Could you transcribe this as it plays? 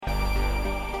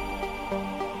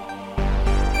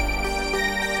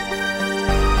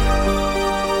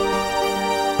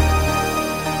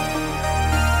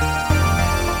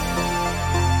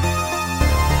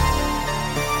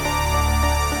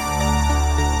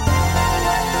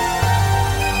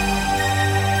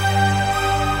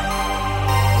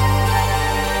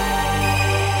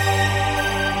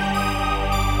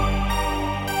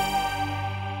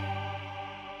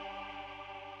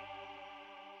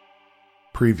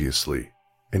Previously,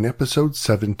 in episode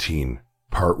 17,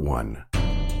 part 1.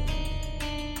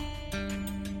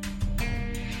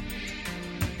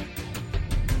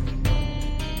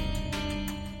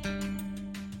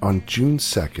 On June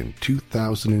 2nd,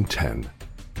 2010,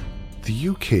 the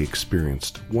UK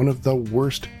experienced one of the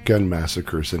worst gun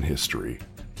massacres in history.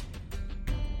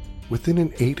 Within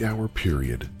an 8-hour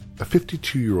period, a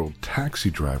 52-year-old taxi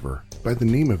driver by the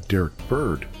name of Derek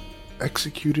Bird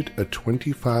executed a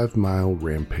 25-mile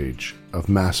rampage of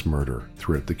mass murder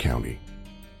throughout the county,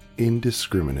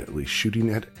 indiscriminately shooting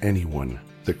at anyone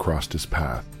that crossed his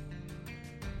path.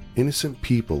 Innocent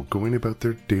people going about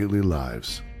their daily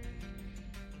lives.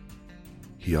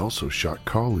 He also shot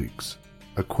colleagues,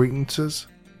 acquaintances,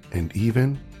 and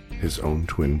even his own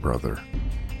twin brother.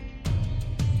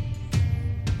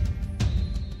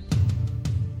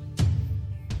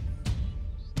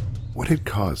 What had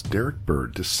caused Derek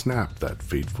Bird to snap that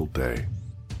fateful day?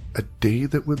 A day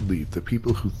that would leave the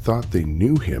people who thought they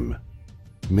knew him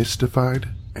mystified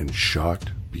and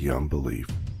shocked beyond belief.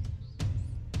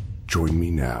 Join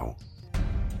me now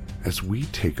as we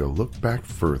take a look back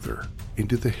further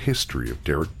into the history of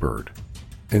Derek Bird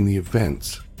and the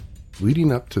events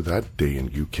leading up to that day in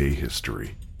UK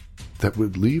history that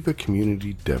would leave a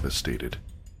community devastated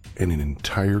and an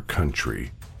entire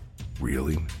country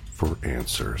reeling for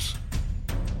answers.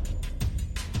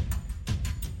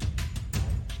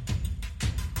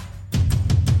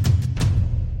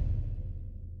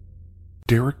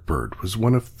 Derek Bird was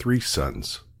one of 3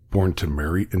 sons born to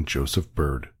Mary and Joseph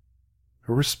Bird,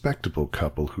 a respectable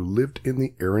couple who lived in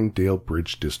the Arundel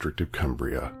Bridge district of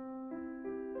Cumbria.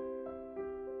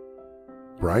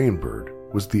 Brian Bird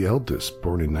was the eldest,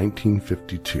 born in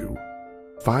 1952.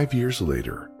 5 years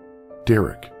later,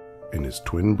 Derek and his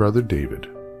twin brother David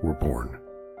were born.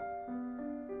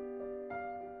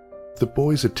 The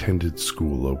boys attended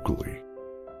school locally.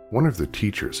 One of the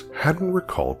teachers hadn't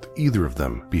recalled either of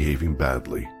them behaving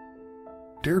badly.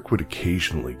 Derek would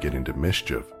occasionally get into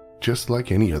mischief, just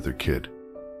like any other kid.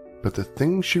 But the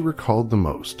thing she recalled the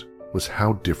most was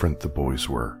how different the boys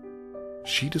were.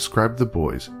 She described the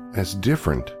boys as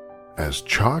different as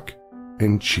chalk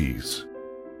and cheese.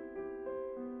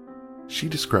 She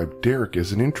described Derek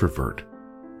as an introvert,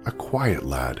 a quiet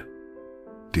lad.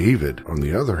 David, on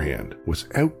the other hand, was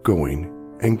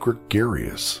outgoing and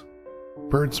gregarious.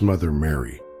 Bird's mother,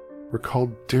 Mary,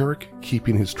 recalled Derek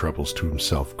keeping his troubles to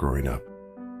himself growing up.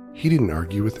 He didn't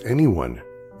argue with anyone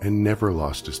and never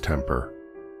lost his temper.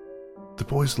 The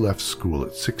boys left school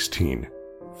at 16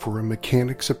 for a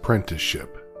mechanic's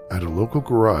apprenticeship at a local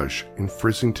garage in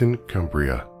Frizzington,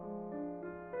 Cumbria.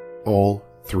 All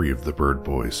 3 of the Bird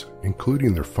boys,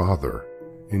 including their father,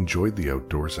 enjoyed the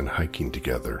outdoors and hiking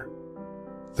together.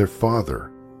 Their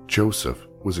father, Joseph,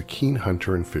 was a keen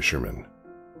hunter and fisherman,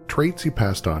 traits he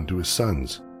passed on to his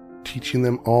sons, teaching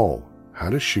them all how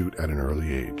to shoot at an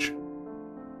early age.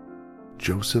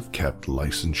 Joseph kept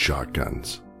licensed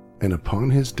shotguns, and upon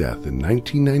his death in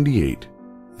 1998,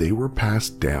 they were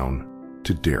passed down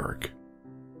to Derek.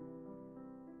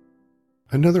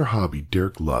 Another hobby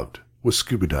Derek loved was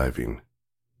scuba diving.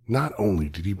 Not only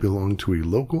did he belong to a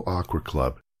local aqua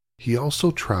club, he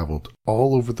also traveled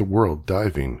all over the world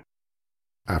diving.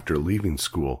 After leaving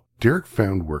school, Derek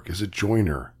found work as a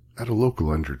joiner at a local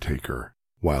undertaker,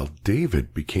 while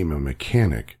David became a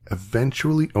mechanic,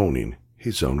 eventually owning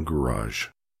his own garage.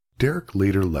 Derek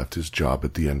later left his job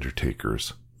at the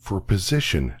undertaker's for a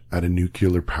position at a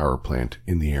nuclear power plant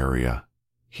in the area.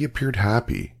 He appeared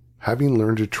happy, having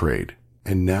learned a trade,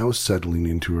 and now settling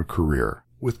into a career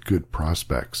with good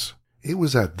prospects. It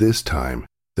was at this time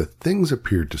that things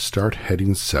appeared to start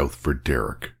heading south for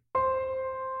Derek.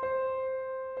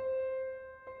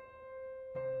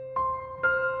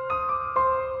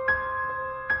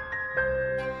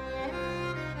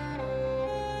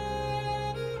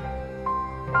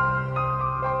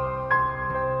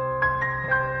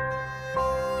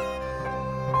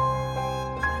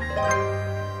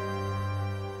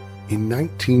 In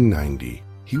 1990,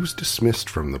 he was dismissed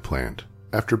from the plant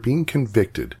after being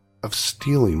convicted of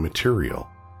stealing material.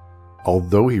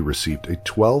 Although he received a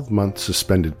 12-month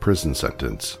suspended prison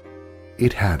sentence,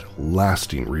 it had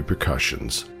lasting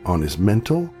repercussions on his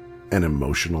mental and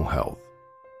emotional health.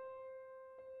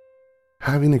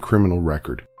 Having a criminal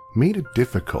record made it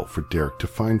difficult for Derek to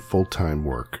find full-time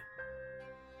work.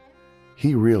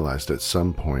 He realized at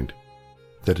some point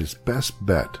that his best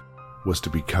bet was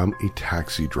to become a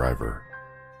taxi driver.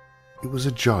 It was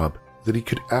a job that he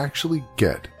could actually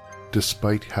get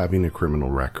despite having a criminal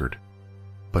record.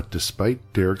 But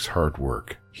despite Derek's hard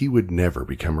work, he would never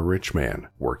become a rich man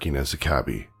working as a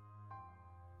cabbie.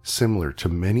 Similar to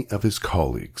many of his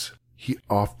colleagues, he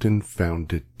often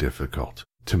found it difficult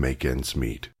to make ends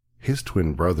meet. His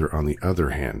twin brother, on the other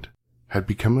hand, had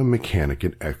become a mechanic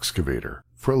and excavator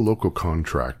for a local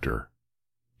contractor.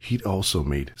 He'd also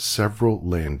made several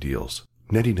land deals,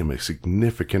 netting him a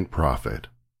significant profit.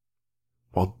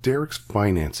 While Derek's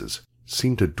finances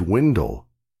seemed to dwindle,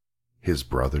 his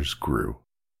brothers grew.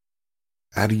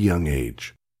 At a young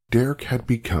age, Derek had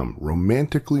become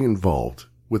romantically involved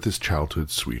with his childhood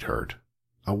sweetheart,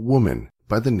 a woman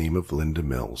by the name of Linda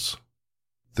Mills.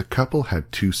 The couple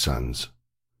had 2 sons,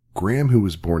 Graham, who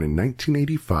was born in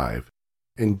 1985,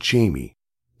 and Jamie,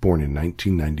 born in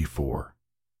 1994.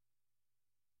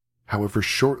 However,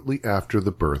 shortly after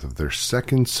the birth of their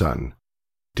second son,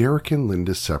 Derek and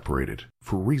Linda separated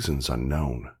for reasons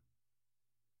unknown.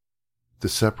 The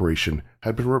separation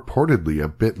had been reportedly a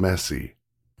bit messy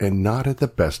and not at the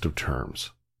best of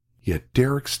terms, yet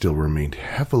Derek still remained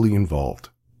heavily involved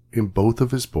in both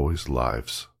of his boys'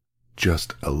 lives.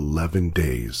 Just 11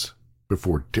 days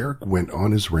before Derek went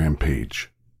on his rampage,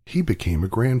 he became a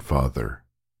grandfather.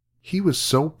 He was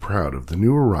so proud of the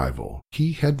new arrival,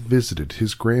 he had visited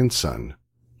his grandson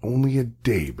only a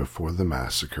day before the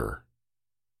massacre.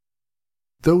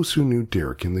 Those who knew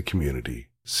Derek in the community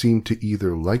seemed to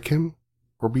either like him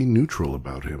or be neutral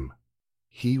about him.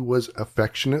 He was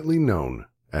affectionately known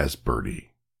as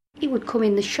Bertie. He would come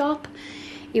in the shop,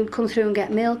 he would come through and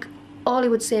get milk. All he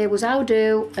would say was, "How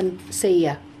do?" and "See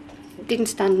ya." Didn't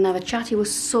stand and have a chat, he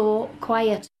was so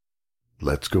quiet.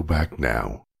 Let's go back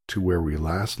now to where we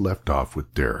last left off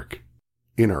with Derek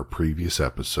in our previous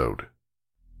episode.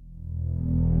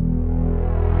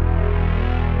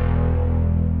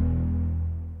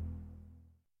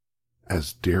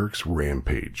 As Derek's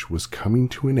rampage was coming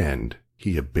to an end,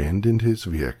 he abandoned his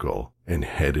vehicle and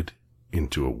headed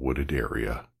into a wooded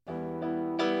area.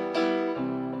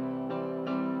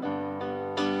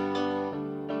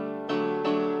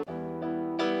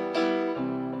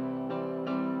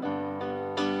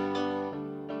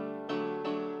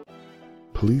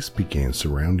 Police began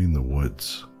surrounding the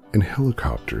woods, and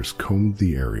helicopters combed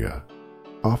the area.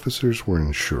 Officers were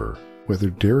unsure whether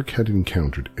Derek had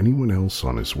encountered anyone else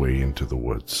on his way into the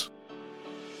woods.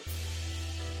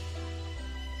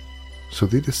 So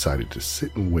they decided to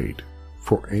sit and wait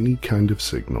for any kind of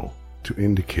signal to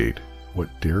indicate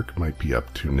what Derek might be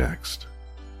up to next.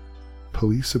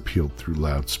 Police appealed through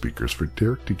loudspeakers for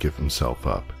Derek to give himself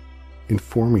up,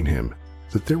 informing him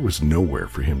that there was nowhere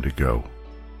for him to go.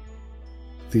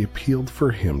 They appealed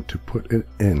for him to put an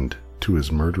end to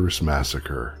his murderous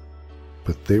massacre,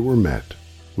 but they were met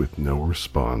with no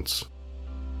response.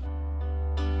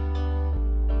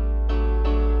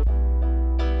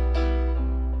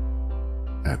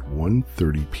 At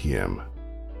 1:30 p.m.,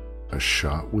 a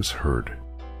shot was heard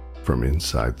from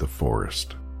inside the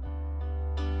forest.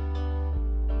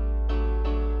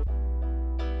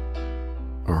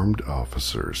 Armed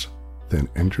officers then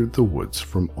entered the woods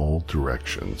from all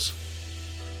directions,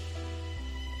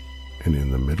 and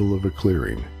in the middle of a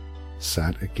clearing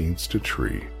sat against a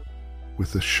tree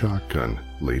with a shotgun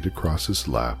laid across his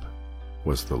lap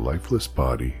was the lifeless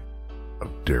body of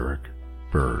Derek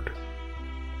Bird.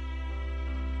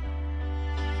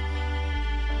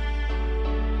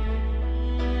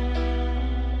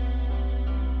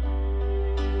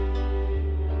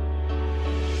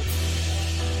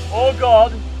 O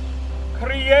God,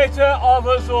 creator of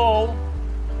us all,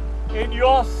 in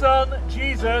your Son,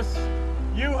 Jesus,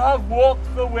 you have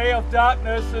walked the way of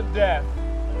darkness and death.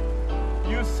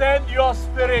 You sent your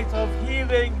spirit of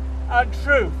healing and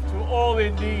truth to all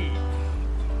in need.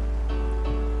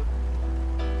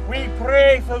 We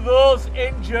pray for those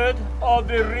injured or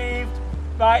bereaved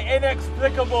by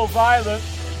inexplicable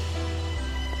violence.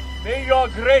 May your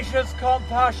gracious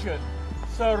compassion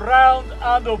surround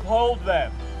and uphold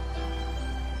them.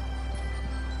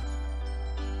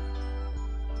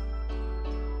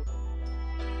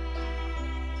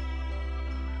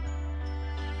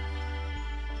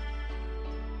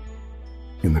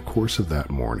 In the course of that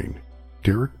morning,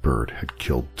 Derek Bird had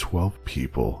killed 12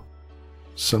 people.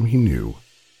 Some he knew,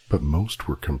 but most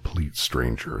were complete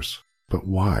strangers. But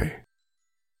why?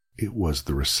 It was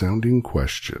the resounding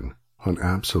question on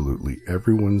absolutely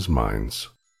everyone's minds.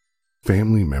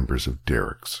 Family members of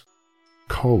Derek's,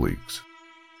 colleagues,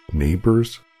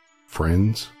 neighbors,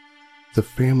 friends, the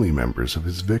family members of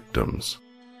his victims,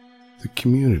 the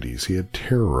communities he had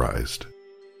terrorized,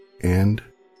 and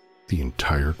the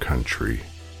entire country.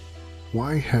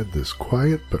 Why had this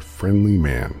quiet but friendly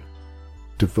man,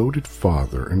 devoted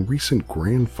father and recent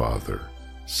grandfather,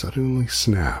 suddenly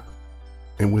snap,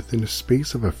 and within a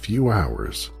space of a few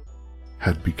hours,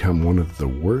 had become one of the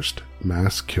worst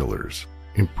mass killers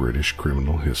in British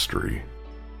criminal history.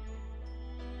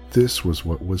 This was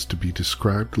what was to be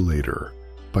described later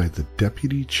by the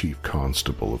Deputy Chief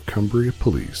Constable of Cumbria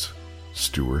Police,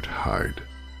 Stuart Hyde.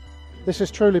 This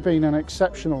has truly been an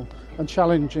exceptional and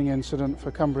challenging incident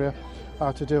for Cumbria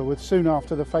to deal with soon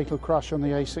after the fatal crash on the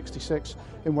A66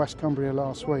 in West Cumbria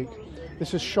last week.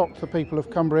 This has shocked the people of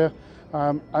Cumbria,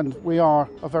 and we are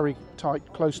a very tight,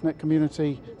 close-knit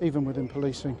community, even within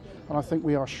policing, and I think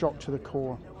we are shocked to the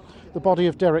core. The body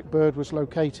of Derek Bird was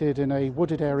located in a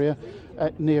wooded area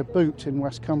near Boot in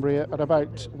West Cumbria at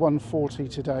about 1:40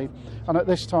 today, and at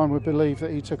this time we believe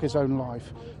that he took his own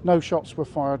life. No shots were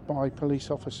fired by police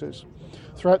officers.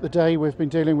 Throughout the day we've been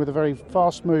dealing with a very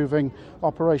fast-moving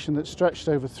operation that stretched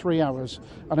over 3 hours,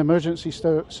 and emergency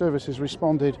services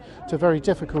responded to very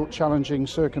difficult, challenging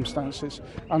circumstances,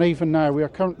 and even now we are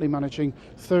currently managing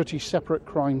 30 separate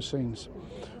crime scenes.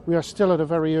 We are still at a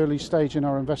very early stage in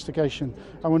our investigation,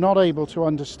 and we're not able to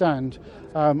understand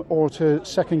or to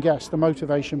second guess the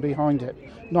motivation behind it.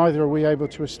 Neither are we able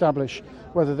to establish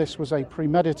whether this was a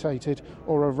premeditated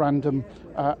or a random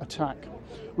attack.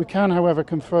 We can, however,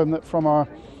 confirm that from our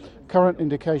current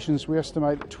indications we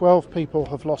estimate that 12 people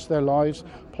have lost their lives,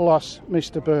 plus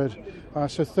Mr. Bird,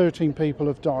 so 13 people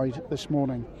have died this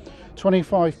morning.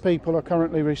 25 people are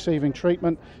currently receiving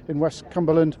treatment in West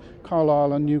Cumberland,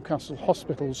 Carlisle and Newcastle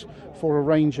hospitals for a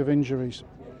range of injuries.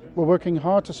 We're working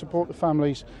hard to support the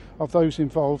families of those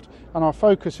involved, and our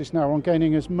focus is now on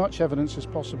gaining as much evidence as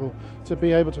possible to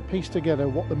be able to piece together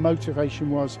what the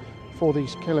motivation was for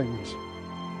these killings.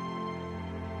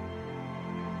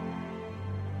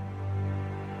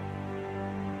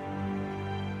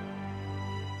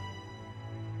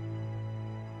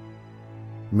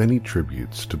 Many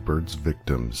tributes to Bird's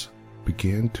victims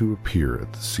began to appear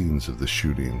at the scenes of the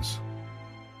shootings.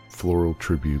 Floral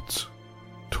tributes,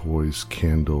 toys,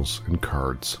 candles, and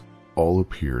cards all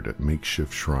appeared at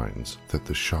makeshift shrines that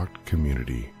the shocked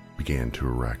community began to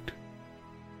erect.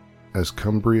 As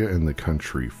Cumbria and the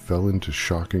country fell into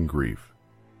shock and grief,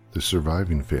 the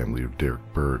surviving family of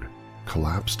Derek Bird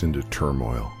collapsed into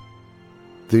turmoil.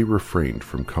 They refrained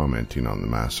from commenting on the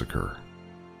massacre.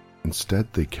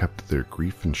 Instead, they kept their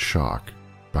grief and shock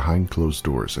behind closed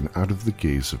doors and out of the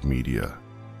gaze of media,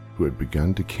 who had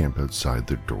begun to camp outside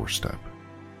their doorstep.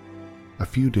 A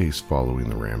few days following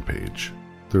the rampage,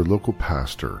 their local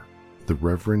pastor, the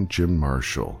Reverend Jim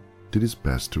Marshall, did his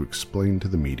best to explain to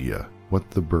the media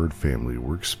what the Bird family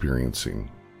were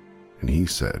experiencing. And he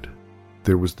said,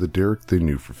 there was the Derek they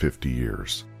knew for 50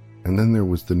 years, and then there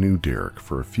was the new Derek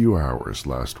for a few hours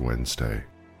last Wednesday.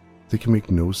 They can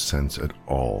make no sense at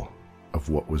all of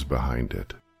what was behind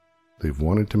it. They've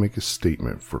wanted to make a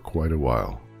statement for quite a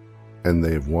while, and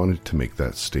they have wanted to make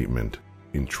that statement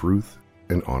in truth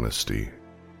and honesty.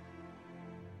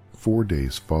 4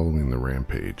 days following the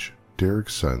rampage,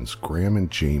 Derek's sons, Graham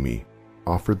and Jamie,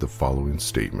 offered the following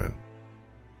statement.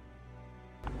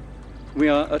 We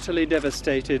are utterly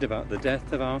devastated about the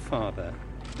death of our father,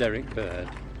 Derek Bird.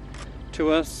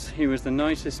 To us, he was the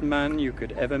nicest man you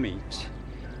could ever meet.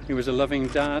 He was a loving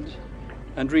dad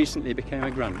and recently became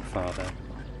a grandfather.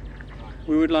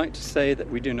 We would like to say that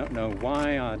we do not know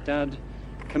why our dad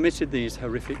committed these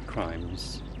horrific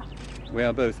crimes. We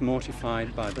are both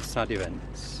mortified by the sad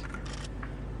events.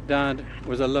 Dad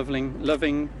was a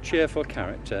loving, cheerful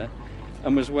character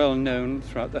and was well known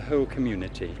throughout the whole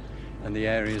community and the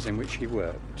areas in which he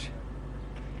worked.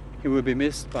 He would be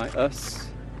missed by us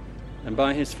and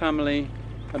by his family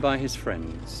and by his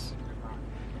friends.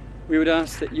 We would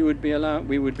ask that we would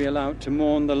be allowed to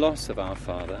mourn the loss of our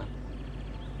father.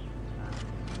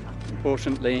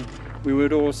 Importantly, we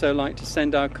would also like to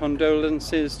send our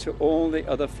condolences to all the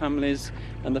other families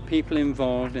and the people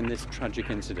involved in this tragic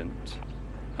incident.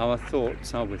 Our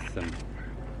thoughts are with them.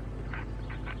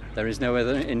 There is no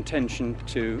other intention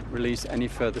to release any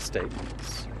further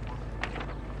statements.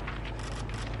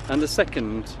 And the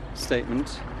second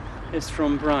statement is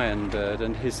from Brian Bird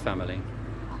and his family.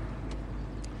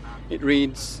 It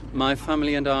reads, "My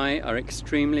family and I are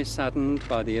extremely saddened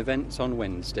by the events on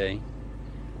Wednesday.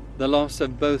 The loss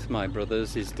of both my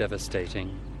brothers is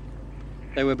devastating.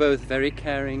 They were both very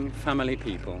caring family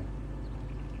people.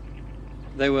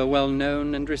 They were well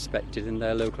known and respected in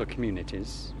their local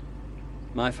communities.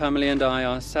 My family and I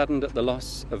are saddened at the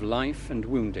loss of life and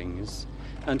woundings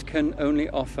and can only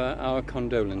offer our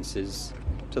condolences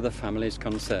to the families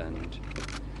concerned.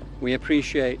 We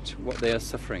appreciate what they are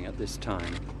suffering at this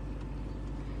time.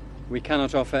 We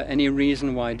cannot offer any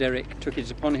reason why Derek took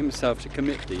it upon himself to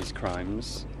commit these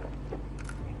crimes.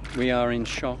 We are in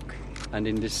shock and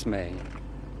in dismay.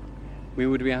 We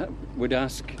would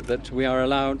ask that we are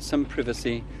allowed some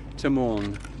privacy to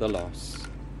mourn the loss,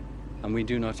 and we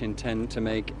do not intend to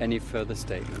make any further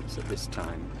statements at this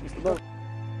time.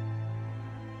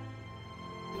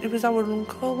 It was our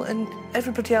uncle, and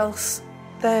everybody else,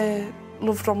 their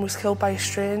loved one was killed by a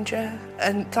stranger,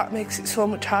 and that makes it so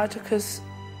much harder because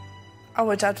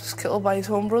our dad was killed by his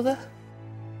own brother.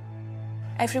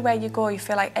 Everywhere you go, you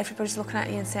feel like everybody's looking at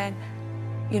you and saying,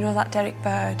 you know that Derek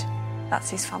Bird, that's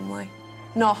his family.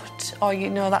 Not, or you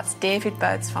know that's David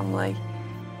Bird's family.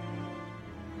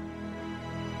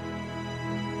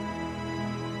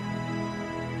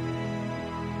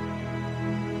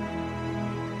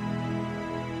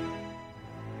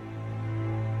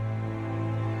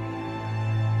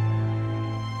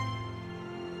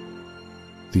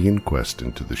 The inquest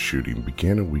into the shooting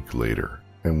began a week later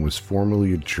and was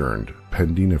formally adjourned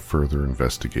pending a further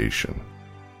investigation.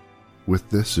 With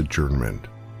this adjournment,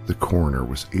 the coroner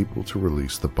was able to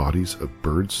release the bodies of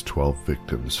Bird's 12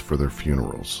 victims for their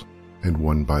funerals, and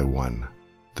one by one,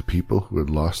 the people who had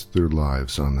lost their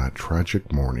lives on that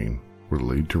tragic morning were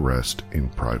laid to rest in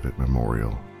private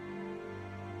memorial.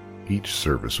 Each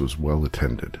service was well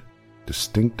attended,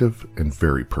 distinctive and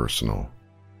very personal.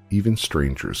 Even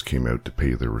strangers came out to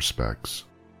pay their respects.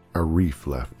 A wreath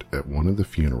left at one of the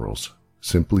funerals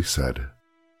simply said,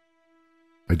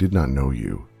 "I did not know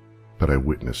you, but I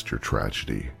witnessed your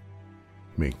tragedy.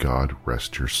 May God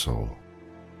rest your soul."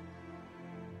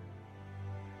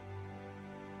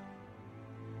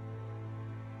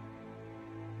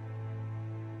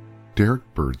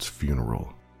 Derek Bird's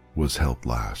funeral was held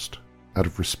last, out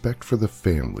of respect for the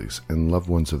families and loved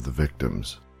ones of the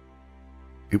victims.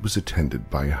 It was attended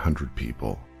by 100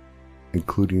 people,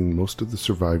 including most of the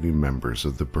surviving members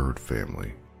of the Bird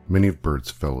family. Many of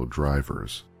Bird's fellow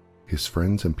drivers, his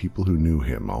friends and people who knew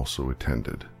him also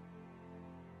attended.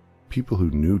 People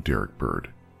who knew Derek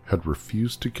Bird had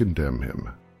refused to condemn him.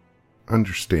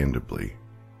 Understandably,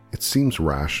 it seems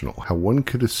rational how one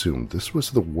could assume this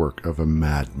was the work of a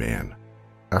madman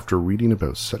after reading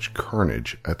about such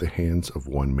carnage at the hands of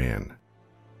one man.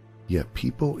 Yet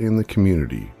people in the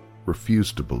community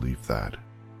refused to believe that.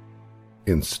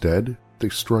 Instead, they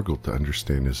struggled to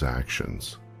understand his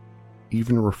actions,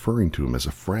 even referring to him as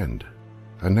a friend,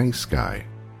 a nice guy,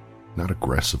 not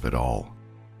aggressive at all.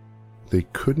 They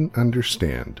couldn't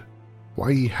understand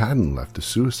why he hadn't left a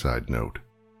suicide note,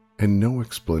 and no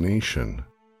explanation.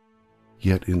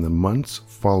 Yet in the months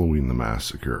following the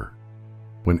massacre,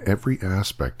 when every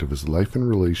aspect of his life and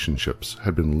relationships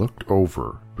had been looked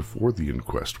over before the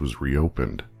inquest was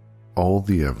reopened, all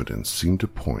the evidence seemed to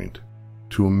point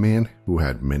to a man who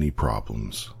had many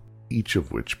problems, each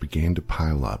of which began to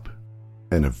pile up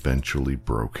and eventually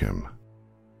broke him.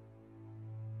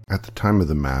 At the time of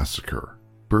the massacre,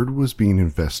 Bird was being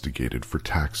investigated for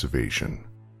tax evasion.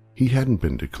 He hadn't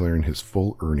been declaring his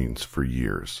full earnings for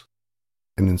years,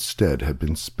 and instead had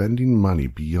been spending money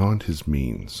beyond his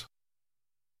means,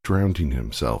 drowning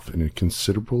himself in a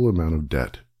considerable amount of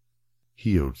debt.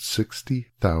 He owed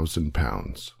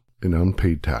 £60,000 in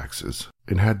unpaid taxes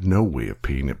and had no way of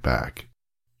paying it back.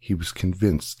 He was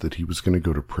convinced that he was going to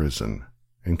go to prison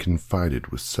and confided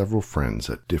with several friends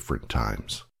at different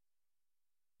times.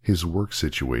 His work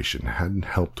situation hadn't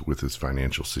helped with his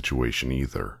financial situation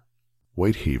either.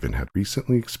 Whitehaven had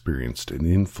recently experienced an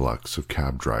influx of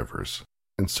cab drivers,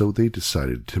 and so they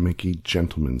decided to make a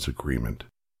gentleman's agreement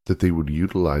that they would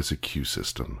utilize a queue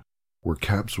system, where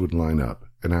cabs would line up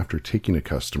and after taking a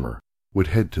customer, would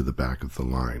head to the back of the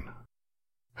line.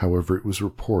 However, it was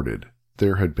reported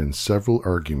there had been several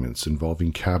arguments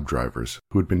involving cab drivers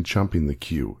who had been jumping the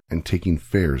queue and taking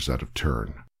fares out of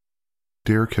turn.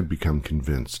 Derek had become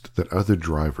convinced that other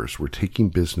drivers were taking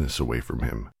business away from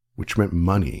him, which meant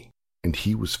money, and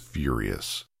he was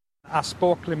furious. I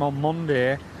spoke to him on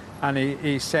Monday, and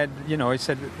he said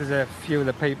there's a few of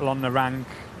the people on the rank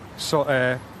sort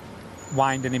of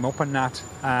winding him up and that,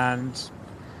 and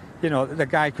the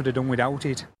guy could have done without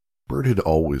it. Bird had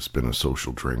always been a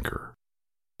social drinker,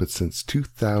 but since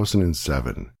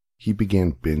 2007, he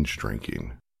began binge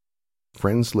drinking.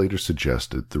 Friends later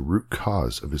suggested the root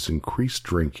cause of his increased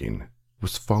drinking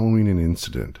was following an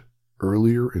incident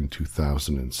earlier in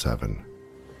 2007.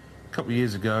 A couple of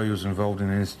years ago, he was involved in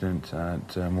an incident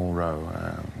at Moor Row.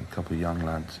 A couple of young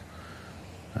lads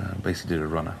basically did a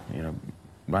runner,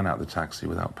 ran out the taxi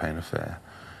without paying a fare,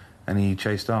 and he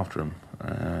chased after him.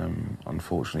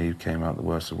 Unfortunately, he came out the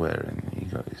worst of wear, and he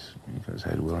got his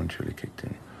head well and truly kicked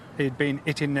in. He'd been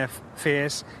hit in the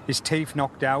face, his teeth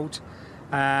knocked out,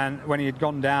 and when he had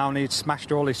gone down, he'd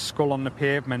smashed all his skull on the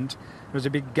pavement. There was a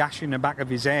big gash in the back of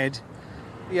his head.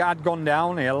 He had gone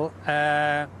downhill.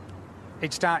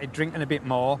 He'd started drinking a bit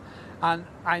more, and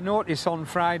I noticed on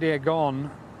Friday gone,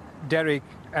 Derek,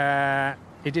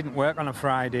 he didn't work on a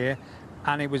Friday,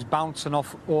 and he was bouncing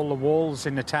off all the walls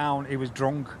in the town. He was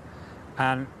drunk,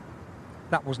 and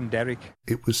that wasn't Derek.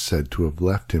 It was said to have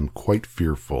left him quite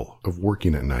fearful of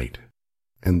working at night,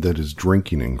 and that his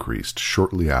drinking increased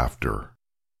shortly after.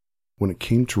 When it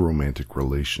came to romantic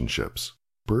relationships,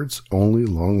 Bird's only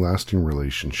long-lasting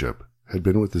relationship had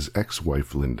been with his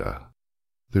ex-wife Linda.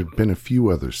 There had been a few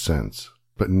others since,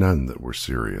 but none that were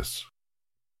serious.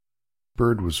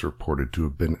 Bird was reported to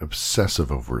have been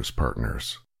obsessive over his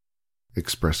partners,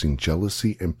 expressing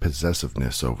jealousy and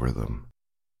possessiveness over them,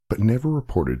 but never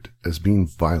reported as being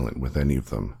violent with any of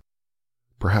them.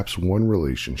 Perhaps one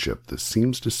relationship that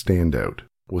seems to stand out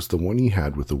was the one he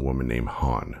had with a woman named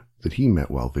Han that he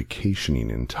met while vacationing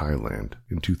in Thailand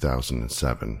in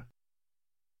 2007.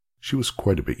 She was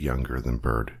quite a bit younger than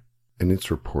Bird, and it's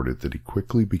reported that he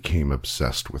quickly became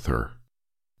obsessed with her,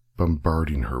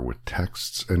 bombarding her with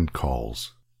texts and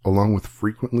calls, along with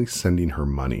frequently sending her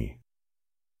money.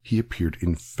 He appeared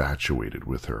infatuated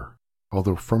with her,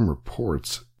 although from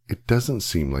reports, it doesn't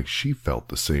seem like she felt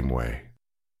the same way.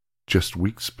 Just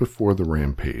weeks before the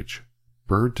rampage,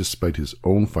 Bird, despite his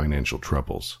own financial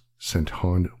troubles, sent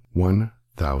Han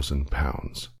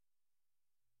 £1,000.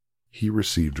 He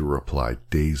received a reply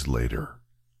days later,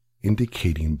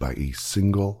 indicating by a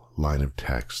single line of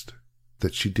text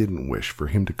that she didn't wish for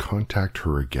him to contact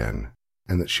her again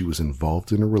and that she was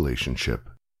involved in a relationship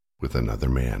with another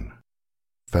man.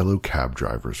 Fellow cab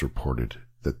drivers reported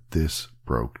that this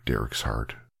broke Derek's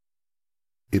heart.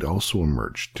 It also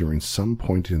emerged during some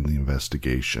point in the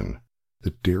investigation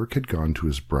that Derek had gone to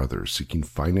his brother seeking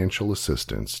financial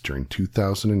assistance during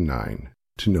 2009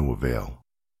 to no avail.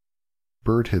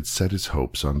 Bird had set his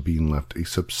hopes on being left a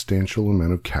substantial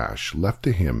amount of cash left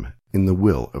to him in the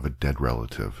will of a dead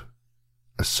relative,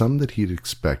 a sum that he had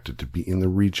expected to be in the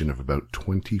region of about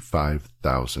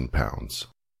 £25,000,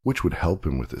 which would help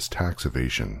him with his tax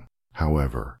evasion.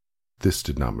 However, this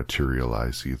did not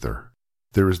materialize either.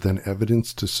 There is then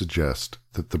evidence to suggest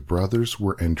that the brothers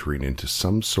were entering into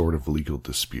some sort of legal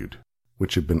dispute,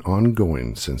 which had been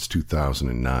ongoing since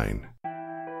 2009.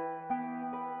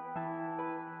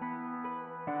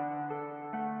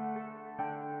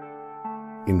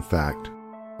 In fact,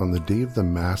 on the day of the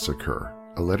massacre,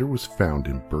 a letter was found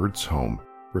in Bird's home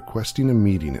requesting a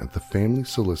meeting at the family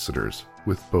solicitors,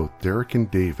 with both Derek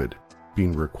and David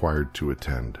being required to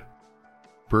attend.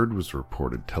 Bird was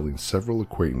reported telling several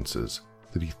acquaintances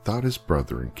that he thought his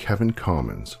brother and Kevin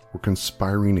Commons were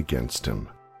conspiring against him.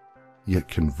 Yet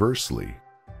conversely,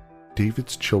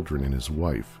 David's children and his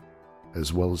wife,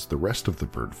 as well as the rest of the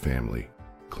Bird family,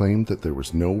 claimed that there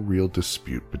was no real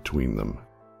dispute between them.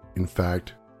 In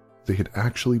fact, they had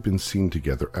actually been seen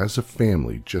together as a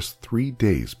family just 3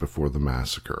 days before the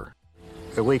massacre.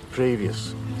 A week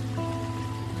previous,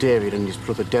 David and his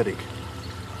brother Derek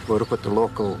were up at the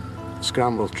local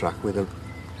scramble track with an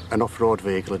off-road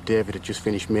vehicle that David had just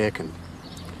finished making.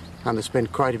 And they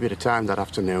spent quite a bit of time that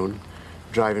afternoon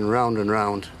driving round and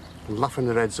round and laughing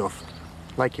their heads off,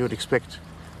 like you would expect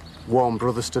warm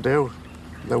brothers to do.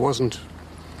 There wasn't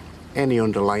any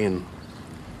underlying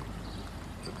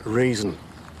reason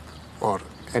or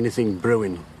anything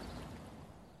brewing.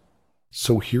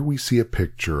 So here we see a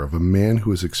picture of a man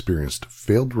who has experienced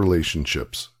failed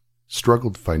relationships,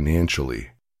 struggled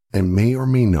financially, and may or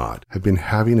may not have been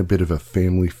having a bit of a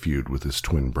family feud with his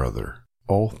twin brother.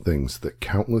 All things that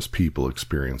countless people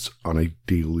experience on a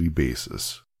daily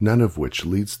basis, none of which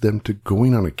leads them to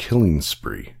going on a killing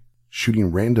spree,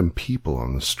 shooting random people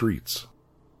on the streets.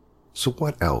 So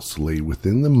what else lay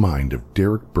within the mind of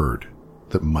Derek Bird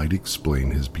that might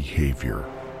explain his behavior?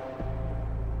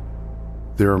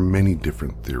 There are many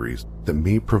different theories that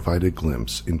may provide a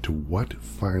glimpse into what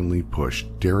finally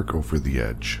pushed Derek over the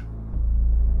edge.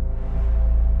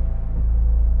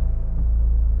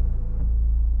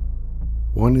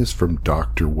 One is from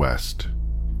Dr. West,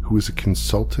 who is a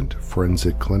consultant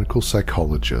forensic clinical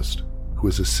psychologist who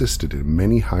has assisted in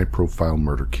many high-profile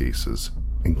murder cases,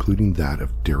 including that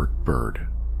of Derek Bird.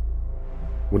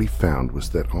 What he found was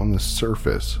that on the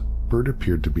surface, Bird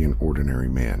appeared to be an ordinary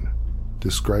man,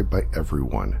 described by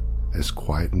everyone as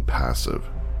quiet and passive,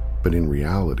 but in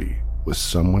reality was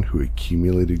someone who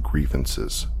accumulated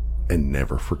grievances and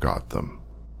never forgot them.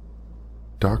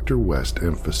 Dr. West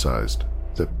emphasized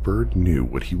that Bird knew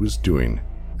what he was doing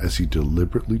as he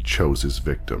deliberately chose his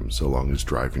victims along his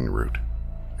driving route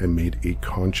and made a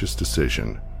conscious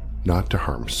decision not to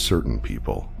harm certain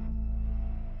people.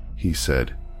 He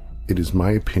said, "It is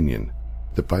my opinion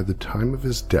that by the time of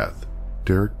his death,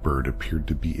 Derek Bird appeared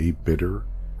to be a bitter,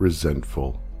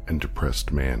 resentful, and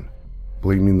depressed man,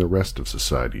 blaming the rest of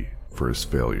society for his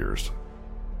failures."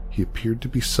 he appeared to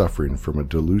be suffering from a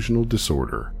delusional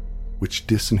disorder which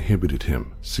disinhibited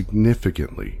him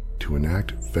significantly to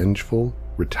enact vengeful,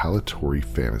 retaliatory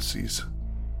fantasies.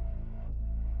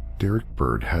 Derek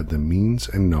Bird had the means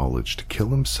and knowledge to kill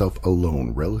himself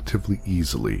alone relatively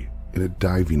easily in a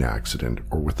diving accident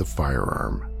or with a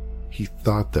firearm. He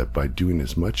thought that by doing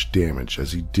as much damage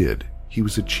as he did, he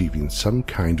was achieving some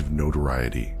kind of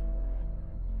notoriety.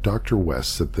 Dr.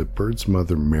 West said that Bird's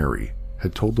mother, Mary,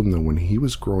 had told him that when he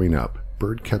was growing up,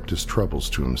 Bird kept his troubles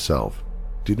to himself,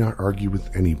 did not argue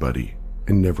with anybody,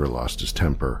 and never lost his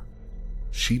temper.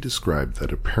 She described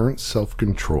that apparent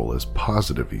self-control as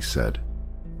positive, he said.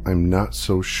 I'm not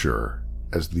so sure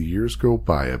as the years go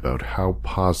by about how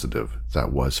positive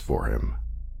that was for him.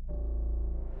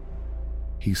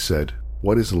 He said,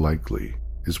 what is likely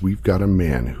is we've got a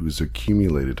man who's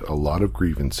accumulated a lot of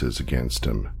grievances against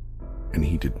him, and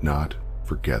he did not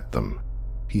forget them.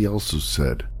 He also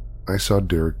said, I saw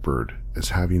Derek Bird as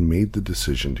having made the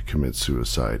decision to commit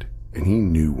suicide, and he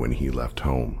knew when he left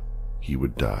home he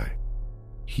would die.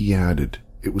 He added,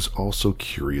 it was also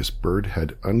curious Bird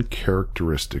had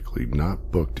uncharacteristically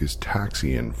not booked his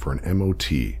taxi in for an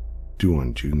MOT due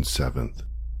on June 7th,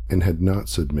 and had not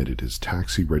submitted his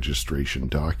taxi registration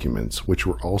documents, which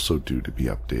were also due to be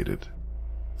updated.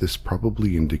 This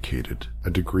probably indicated a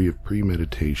degree of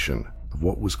premeditation of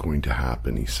what was going to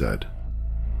happen, he said.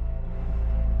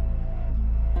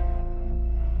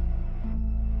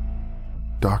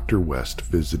 Dr. West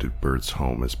visited Bird's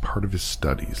home as part of his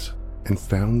studies and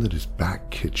found that his back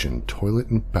kitchen, toilet,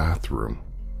 and bathroom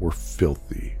were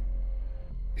filthy.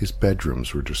 His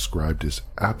bedrooms were described as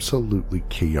absolutely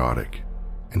chaotic,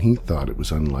 and he thought it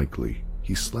was unlikely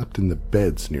he slept in the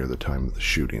beds near the time of the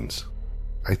shootings.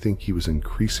 I think he was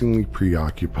increasingly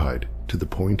preoccupied to the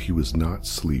point he was not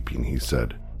sleeping, he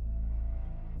said.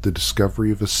 The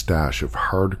discovery of a stash of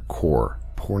hardcore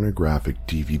pornographic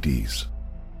DVDs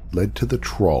led to the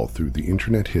trawl through the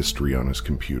internet history on his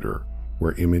computer,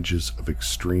 where images of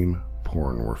extreme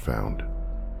porn were found.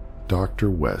 Dr.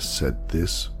 West said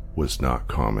this was not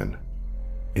common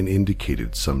and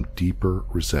indicated some deeper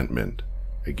resentment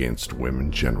against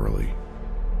women generally.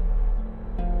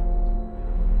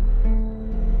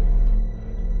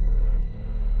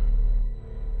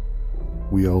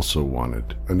 We also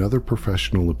wanted another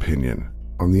professional opinion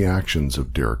on the actions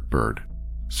of Derek Bird,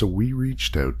 so we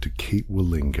reached out to Kate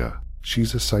Willinga.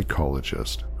 She's a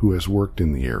psychologist who has worked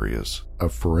in the areas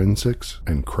of forensics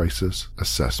and crisis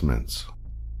assessments.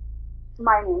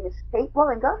 My name is Kate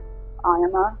Willinga. I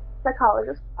am a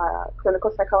psychologist,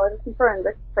 clinical psychologist and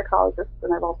forensic psychologist,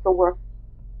 and I've also worked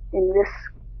in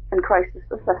risk and crisis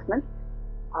assessment.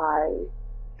 I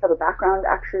have a background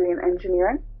actually in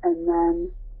engineering, and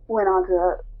then went on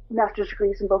to master's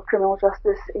degrees in both criminal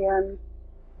justice and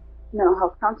mental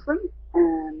health counseling,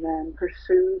 and then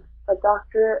pursued a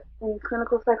doctorate in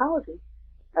clinical psychology.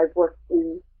 I've worked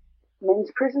in men's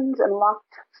prisons and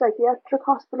locked psychiatric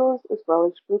hospitals, as well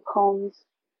as group homes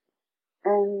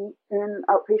and in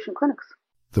outpatient clinics.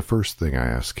 The first thing I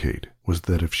asked Kate was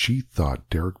that if she thought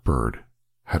Derek Bird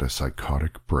had a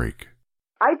psychotic break.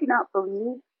 I do not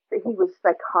believe that he was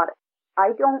psychotic.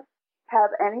 I don't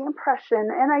have any impression,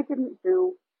 and I didn't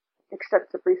do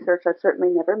extensive research. I've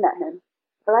certainly never met him.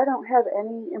 But I don't have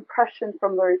any impression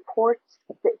from the reports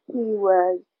that he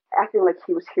was acting like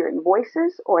he was hearing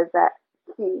voices, or that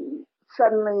he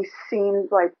suddenly seemed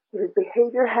like his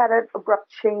behavior had an abrupt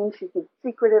change. He seemed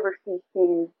secretive, or he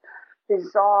seemed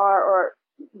bizarre, or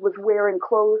was wearing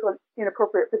clothes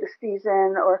inappropriate for the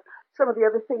season, or some of the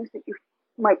other things that you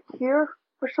might hear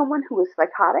for someone who was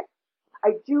psychotic.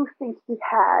 I do think he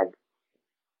had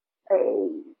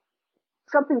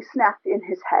something snapped in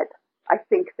his head. I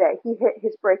think that he hit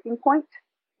his breaking point,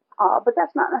 but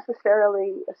that's not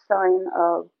necessarily a sign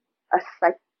of a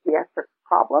psychiatric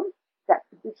problem. That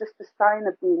could be just a sign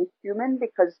of being human,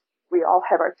 because we all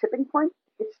have our tipping point.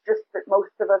 It's just that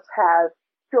most of us have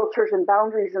filters and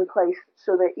boundaries in place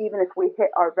so that even if we hit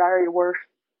our very worst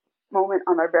moment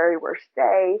on our very worst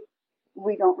day,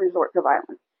 we don't resort to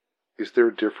violence. Is there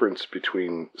a difference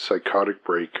between psychotic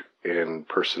break and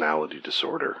personality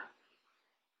disorder?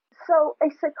 So a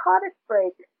psychotic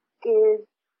break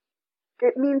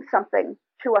it means something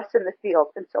to us in the field,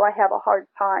 and so I have a hard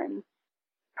time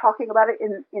talking about it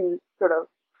in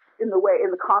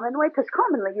the common way, because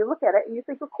commonly you look at it and you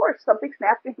think, of course, something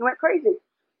snapped and he went crazy,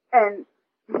 and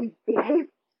he behaved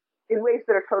in ways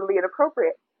that are totally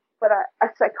inappropriate. But a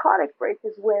psychotic break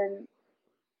is when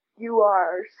you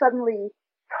are suddenly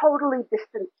totally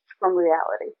distanced from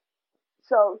reality.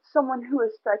 So someone who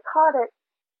is psychotic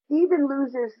even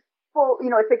loses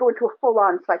if they go into a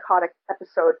full-on psychotic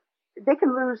episode, they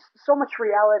can lose so much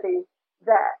reality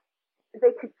that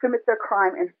they could commit their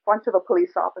crime in front of a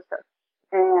police officer,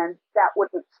 and that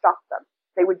wouldn't stop them.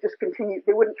 They would just continue.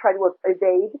 They wouldn't try to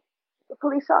evade the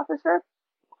police officer.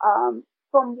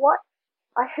 From what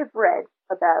I have read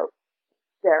about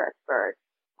Derek Bird,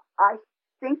 I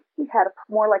think he had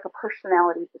more like a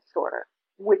personality disorder,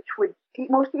 which would be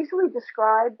most easily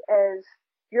described as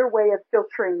your way of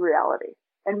filtering reality.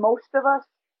 And most of us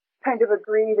kind of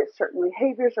agree that certain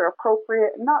behaviors are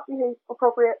appropriate and not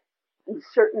appropriate, and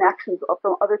certain actions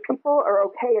from other people are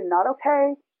okay and not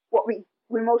okay. What we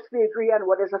mostly agree on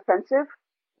what is offensive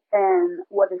and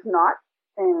what is not,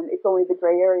 and it's only the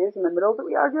gray areas in the middle that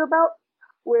we argue about.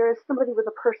 Whereas somebody with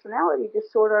a personality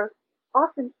disorder,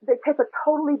 often they take a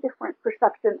totally different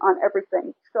perception on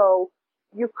everything. So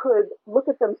you could look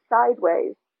at them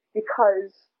sideways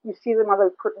because you see them out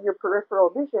of your peripheral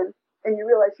vision and you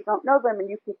realize you don't know them and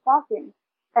you keep walking.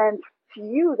 And to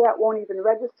you, that won't even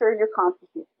register in your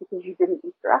consciousness because you didn't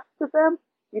interact with them,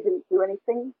 you didn't do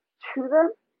anything to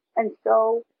them, and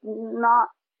so not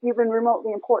even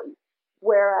remotely important.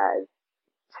 Whereas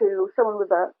to someone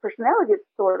with a personality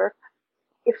disorder,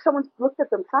 if someone's looked at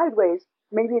them sideways,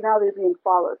 maybe now they're being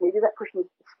followed. Maybe that person is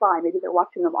a spy. Maybe they're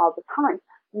watching them all the time.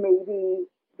 Maybe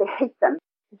they hate them.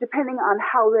 Depending on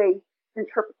how they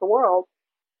interpret the world,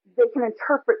 they can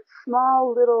interpret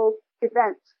small little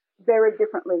events very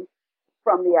differently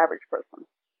from the average person.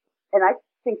 And I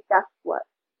think that's what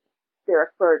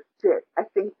Derek Bird did. I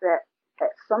think that at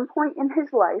some point in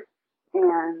his life,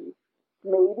 and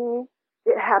maybe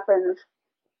it happened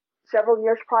several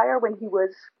years prior when he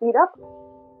was beat up,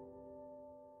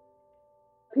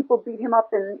 people beat him up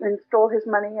and stole his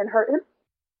money and hurt him.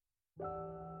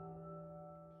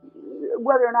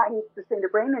 Whether or not he sustained a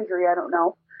brain injury, I don't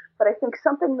know. But I think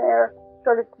something there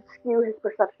started to skew his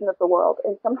perception of the world.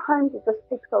 And sometimes it just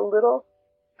takes a little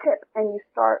tip and you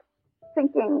start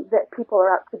thinking that people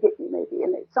are out to get you, maybe.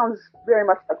 And it sounds very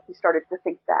much like he started to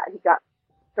think that. He got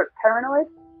sort of paranoid.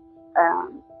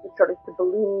 He started to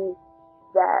believe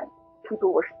that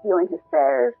people were stealing his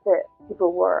fares, that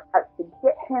people were out to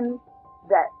get him,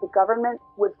 that the government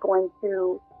was going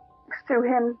to sue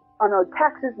him on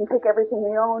taxes and take everything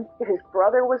he owned, that his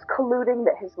brother was colluding,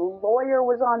 that his lawyer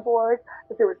was on board,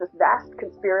 that there was this vast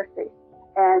conspiracy.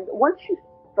 And once you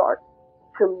start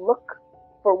to look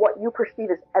for what you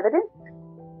perceive as evidence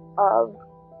of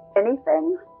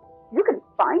anything, you can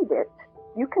find it.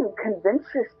 You can convince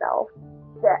yourself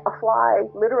that a fly,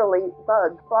 literally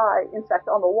bug, fly, insect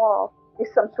on the wall, is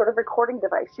some sort of recording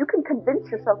device. You can convince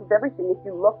yourself of everything if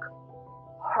you look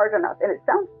hard enough. And it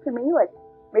sounds to me like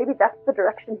maybe that's the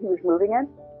direction he was moving in,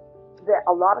 that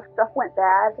a lot of stuff went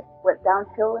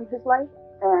downhill in his life,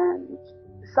 and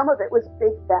some of it was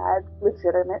big, bad,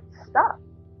 legitimate stuff.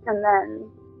 And then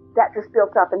that just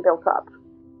built up and built up.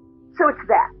 So it's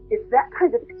that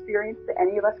kind of experience that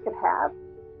any of us can have,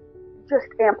 just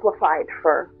amplified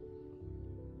for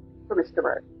Mr.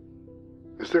 Bird.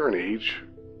 Is there an age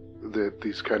that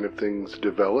these kind of things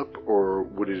develop, or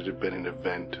would it have been an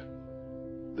event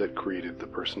that created the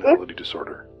personality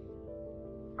disorder?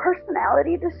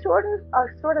 Personality disorders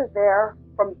are sort of there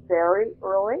from very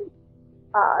early,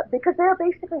 because they're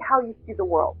basically how you see the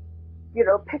world. You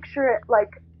know, picture it like,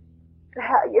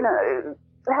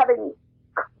 having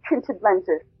tinted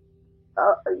lenses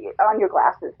on your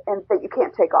glasses and that you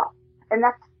can't take off. And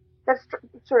that's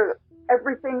sort of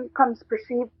everything comes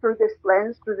perceived through this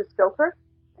lens, through this filter,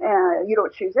 and you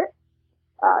don't choose it.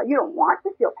 You don't want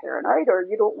to feel paranoid, or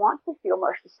you don't want to feel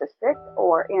narcissistic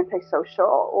or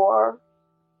antisocial or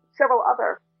several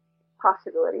other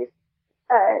possibilities.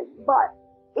 But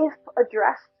if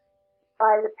addressed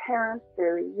by the parents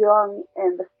very young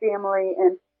and the family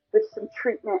and with some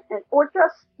treatment, or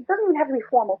just, it doesn't even have to be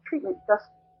formal treatment, just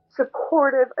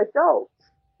supportive adults,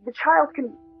 the child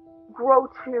can grow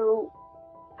to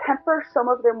temper some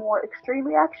of their more extreme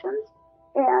reactions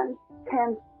and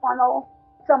can funnel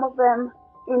some of them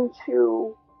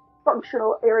into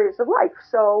functional areas of life.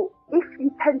 So if you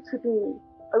tend to be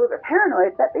a little bit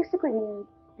paranoid, that basically means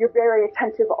you're very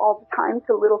attentive all the time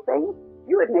to little things.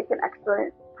 You would make an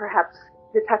excellent, perhaps,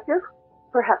 detective,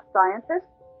 perhaps scientist,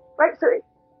 right? So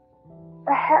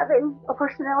having a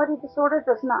personality disorder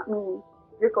does not mean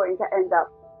you're going to end up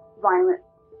violent.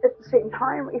 At the same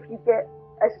time, if you get,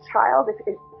 as a child,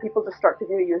 if people just start to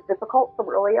view you as difficult from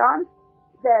early on,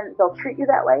 then they'll treat you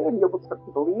that way, and you'll start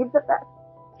to believe that that's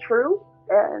true,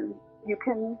 and you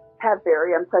can have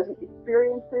very unpleasant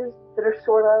experiences that are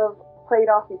sort of played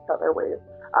off each other with.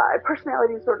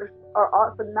 Personality disorders are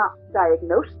often not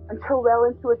diagnosed until well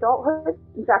into adulthood.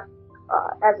 In fact,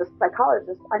 as a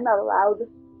psychologist, I'm not allowed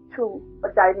to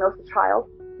diagnose a child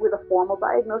with a formal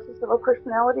diagnosis of a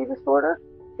personality disorder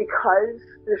because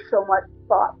there's so much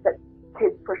thought that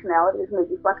kids' personalities may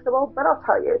be flexible. But I'll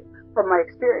tell you from my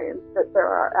experience that there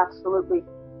are absolutely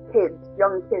kids,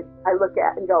 young kids, I look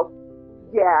at and go,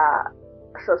 yeah,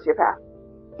 sociopath.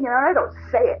 You know, and I don't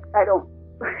say it. I don't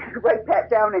write that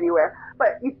down anywhere.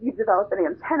 But you develop an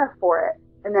antenna for it,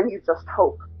 and then you just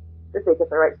hope that they get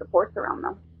the right supports around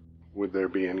them. Would there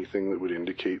be anything that would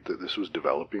indicate that this was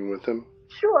developing with him?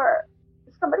 Sure.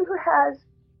 Somebody who has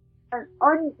an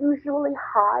unusually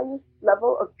high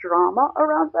level of drama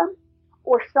around them,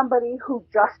 or somebody who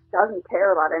just doesn't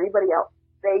care about anybody else.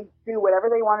 They do whatever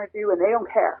they want to do and they don't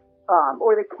care.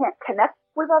 Or they can't connect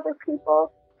with other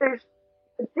people. There's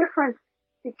a difference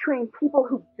between people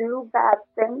who do bad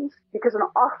things, because an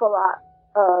awful lot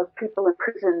of people in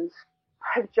prisons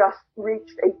have just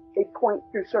reached a point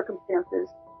through circumstances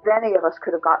that any of us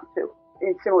could have gotten to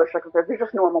in similar circumstances. They're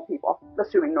just normal people,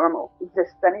 assuming normal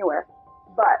exists anywhere.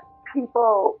 But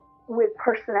people with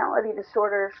personality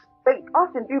disorders, they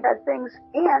often do bad things,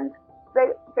 and they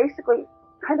basically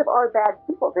kind of are bad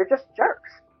people. They're just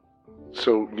jerks.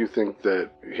 So you think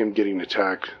that him getting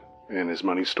attacked and his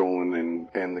money stolen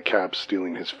and the cab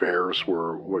stealing his fares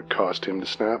were what caused him to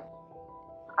snap?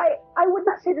 I would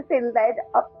not say that they led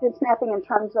up to snapping in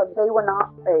terms of they were not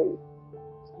a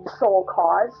sole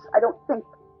cause. I don't think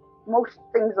most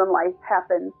things in life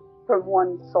happen for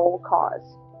one sole cause.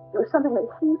 It was something that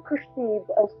he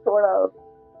perceived as sort of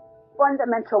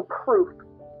fundamental proof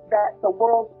that the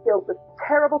world is filled with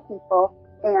terrible people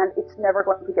and it's never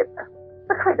going to get there.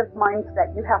 The kind of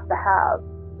mindset you have to have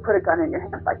to put a gun in your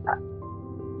hand like that.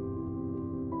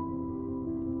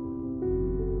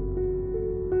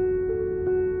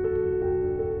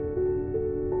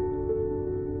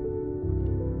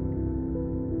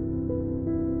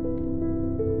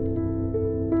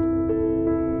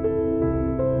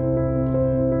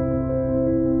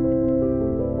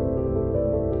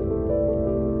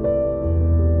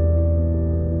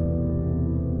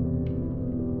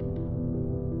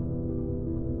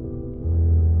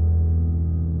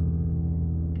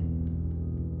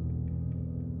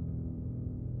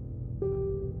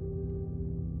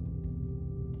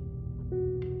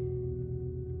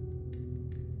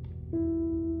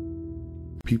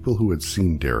 People who had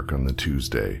seen Derek on the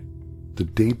Tuesday, the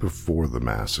day before the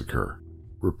massacre,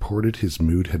 reported his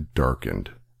mood had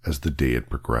darkened as the day had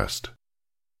progressed.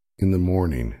 In the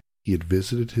morning, he had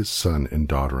visited his son and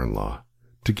daughter-in-law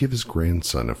to give his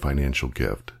grandson a financial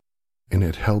gift, and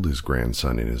had held his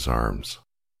grandson in his arms.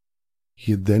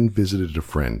 He had then visited a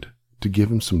friend to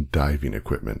give him some diving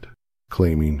equipment,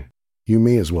 claiming, "You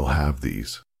may as well have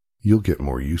these. You'll get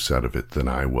more use out of it than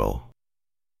I will."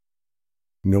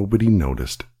 Nobody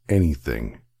noticed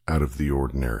anything out of the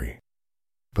ordinary.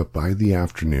 But by the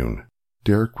afternoon,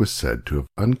 Derek was said to have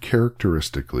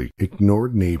uncharacteristically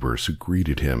ignored neighbors who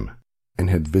greeted him and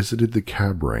had visited the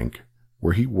cab rank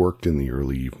where he worked in the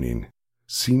early evening,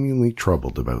 seemingly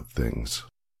troubled about things.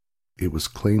 It was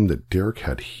claimed that Derek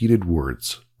had heated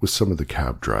words with some of the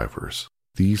cab drivers.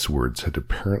 These words had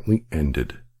apparently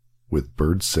ended with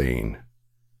Bird saying,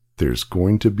 "There's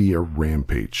going to be a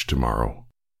rampage tomorrow."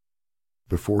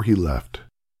 Before he left,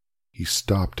 he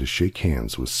stopped to shake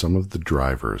hands with some of the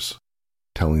drivers,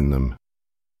 telling them,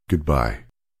 "Goodbye,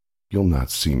 you'll not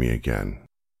see me again."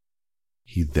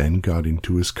 He then got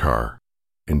into his car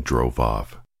and drove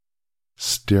off,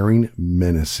 staring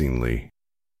menacingly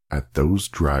at those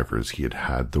drivers he had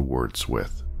had the words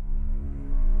with.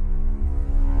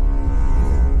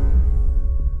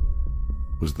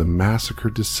 Was the massacre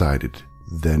decided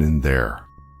then and there?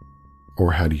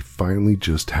 Or had he finally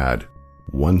just had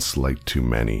one slight too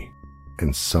many,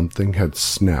 and something had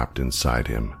snapped inside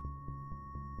him?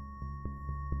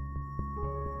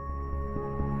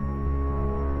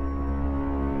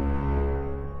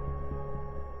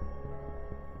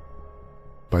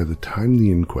 By the time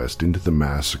the inquest into the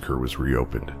massacre was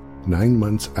reopened, 9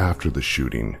 months after the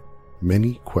shooting,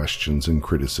 many questions and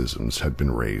criticisms had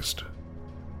been raised.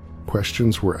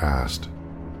 Questions were asked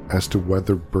as to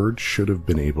whether Bird should have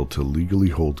been able to legally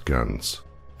hold guns,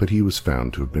 but he was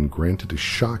found to have been granted a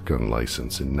shotgun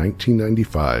license in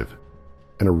 1995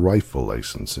 and a rifle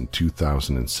license in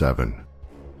 2007.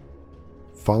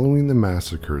 Following the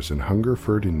massacres in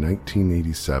Hungerford in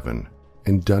 1987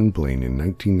 and Dunblane in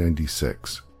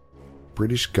 1996,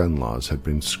 British gun laws had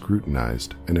been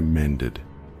scrutinized and amended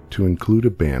to include a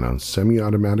ban on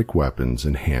semi-automatic weapons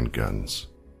and handguns.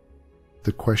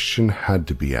 The question had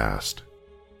to be asked,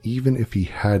 even if he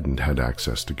hadn't had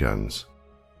access to guns,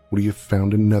 would he have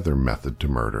found another method to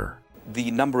murder? The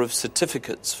number of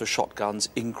certificates for shotguns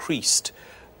increased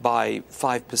by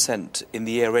 5% in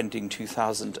the year ending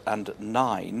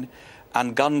 2009,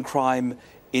 and gun crime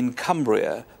in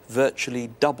Cumbria virtually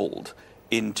doubled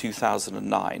in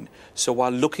 2009. So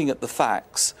while looking at the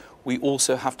facts, we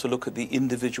also have to look at the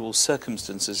individual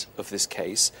circumstances of this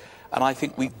case, and I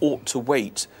think we ought to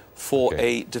wait for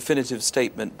a definitive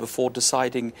statement before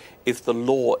deciding if the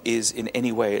law is in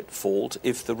any way at fault,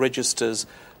 if the registers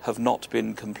have not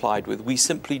been complied with. We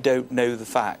simply don't know the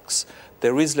facts.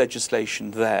 There is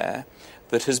legislation there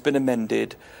that has been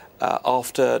amended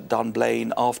after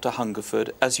Dunblane, after Hungerford.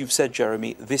 As you've said,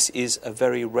 Jeremy, this is a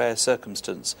very rare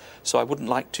circumstance. So I wouldn't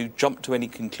like to jump to any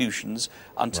conclusions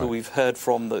until we've heard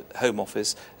from the Home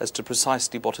Office as to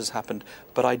precisely what has happened.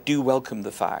 But I do welcome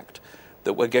the fact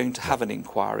that we're going to have an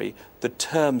inquiry. The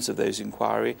terms of those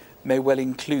inquiry may well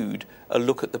include a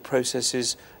look at the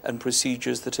processes and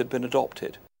procedures that have been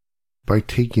adopted. By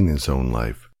taking his own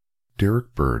life,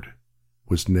 Derek Bird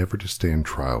was never to stand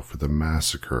trial for the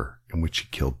massacre in which he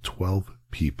killed 12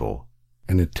 people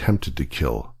and attempted to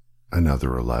kill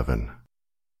another 11.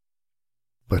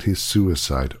 But his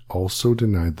suicide also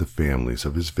denied the families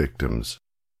of his victims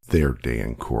their day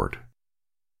in court.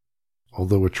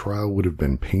 Although a trial would have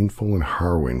been painful and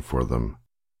harrowing for them,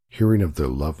 hearing of their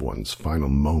loved ones' final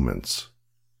moments,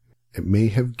 it may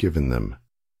have given them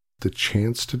the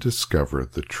chance to discover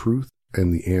the truth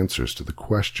and the answers to the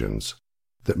questions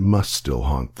that must still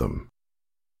haunt them.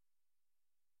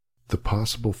 The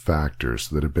possible factors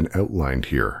that have been outlined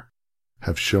here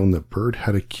have shown that Bird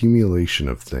had accumulation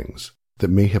of things that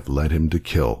may have led him to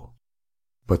kill,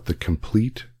 but the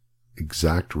complete,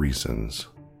 exact reasons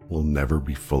will never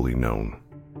be fully known.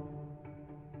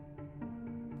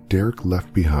 Derek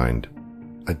left behind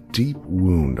a deep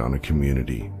wound on a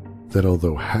community that,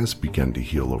 although has begun to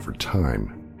heal over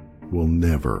time, will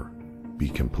never be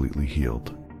completely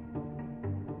healed.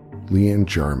 Leanne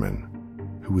Jarman,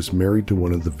 who was married to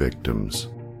one of the victims,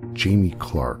 Jamie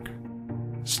Clark,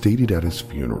 stated at his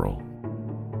funeral,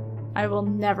 "I will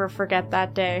never forget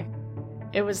that day.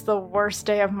 It was the worst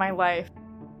day of my life.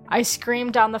 I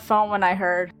screamed down the phone when I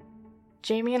heard.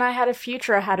 Jamie and I had a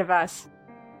future ahead of us.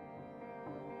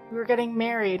 We were getting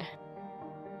married.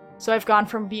 So I've gone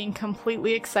from being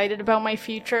completely excited about my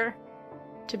future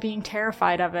to being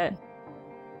terrified of it.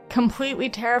 Completely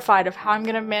terrified of how I'm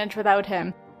going to manage without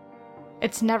him.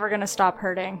 It's never going to stop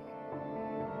hurting."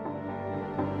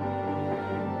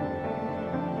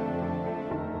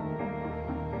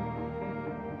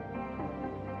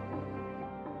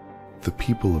 The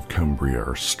people of Cumbria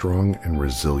are strong and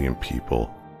resilient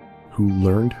people who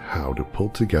learned how to pull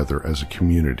together as a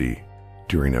community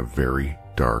during a very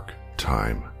dark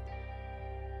time.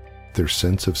 Their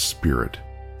sense of spirit,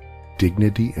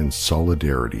 dignity, and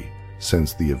solidarity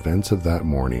since the events of that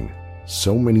morning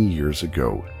so many years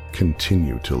ago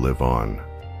continue to live on.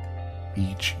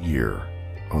 Each year,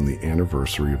 on the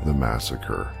anniversary of the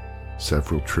massacre,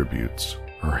 several tributes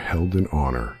are held in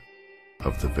honor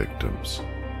of the victims.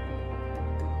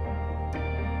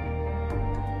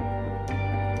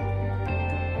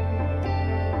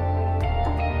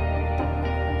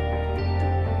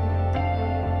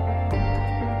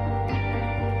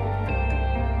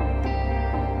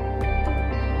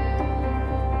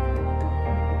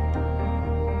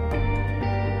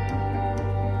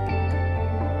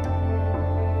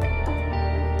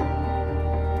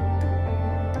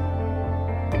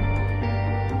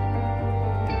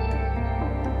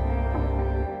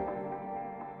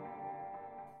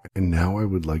 And now I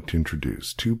would like to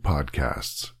introduce two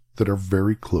podcasts that are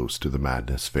very close to the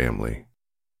Madness family.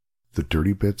 The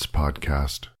Dirty Bits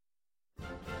podcast.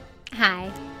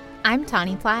 Hi, I'm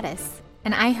Tawny Plattis,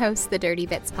 and I host the Dirty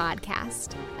Bits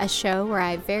podcast, a show where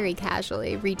I very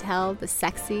casually retell the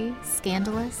sexy,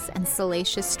 scandalous, and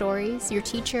salacious stories your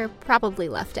teacher probably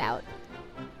left out.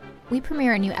 We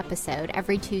premiere a new episode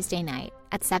every Tuesday night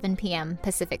at 7 p.m.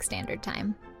 Pacific Standard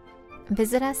Time.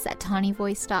 Visit us at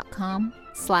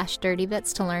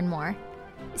tawnyvoice.com/dirtybits to learn more.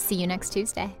 See you next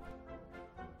Tuesday.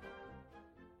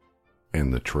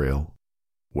 And the trail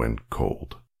went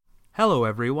cold. Hello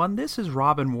everyone, this is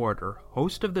Robin Warder,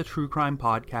 host of the true crime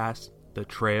podcast, The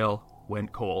Trail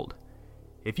Went Cold.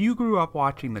 If you grew up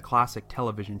watching the classic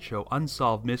television show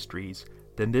Unsolved Mysteries,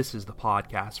 then this is the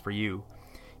podcast for you.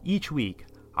 Each week,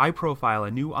 I profile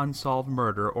a new unsolved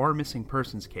murder or missing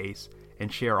persons case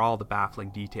and share all the baffling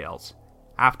details.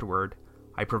 Afterward,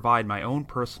 I provide my own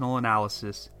personal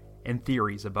analysis and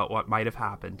theories about what might have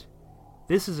happened.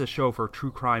 This is a show for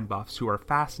true crime buffs who are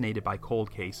fascinated by cold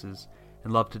cases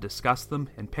and love to discuss them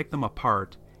and pick them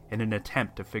apart in an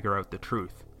attempt to figure out the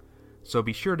truth. So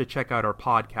be sure to check out our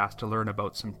podcast to learn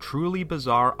about some truly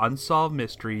bizarre unsolved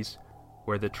mysteries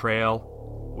where the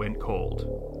trail went cold.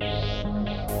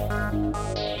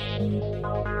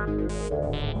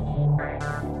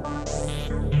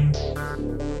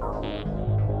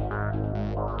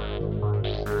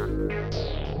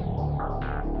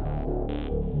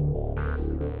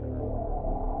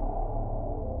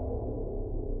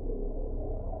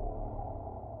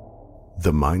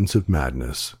 The Minds of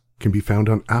Madness can be found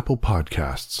on Apple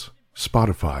Podcasts,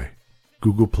 Spotify,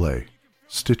 Google Play,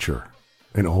 Stitcher,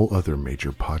 and all other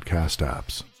major podcast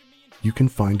apps. You can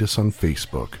find us on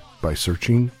Facebook by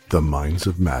searching The Minds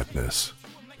of Madness,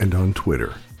 and on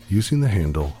Twitter using the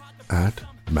handle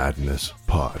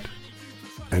 @MadnessPod.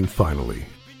 And finally,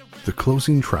 the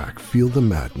closing track, Feel the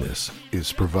Madness,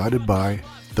 is provided by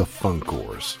The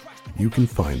Funkors. You can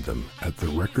find them at the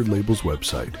record label's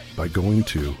website by going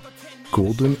to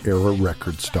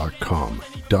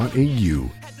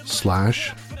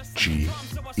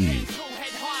goldenerarecords.com.au/GE.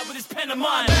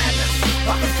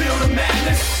 I can feel the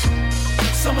madness.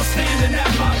 Someone standing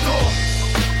at my door.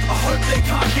 I hope they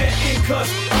can't get in, cause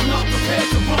I'm not prepared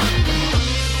to run.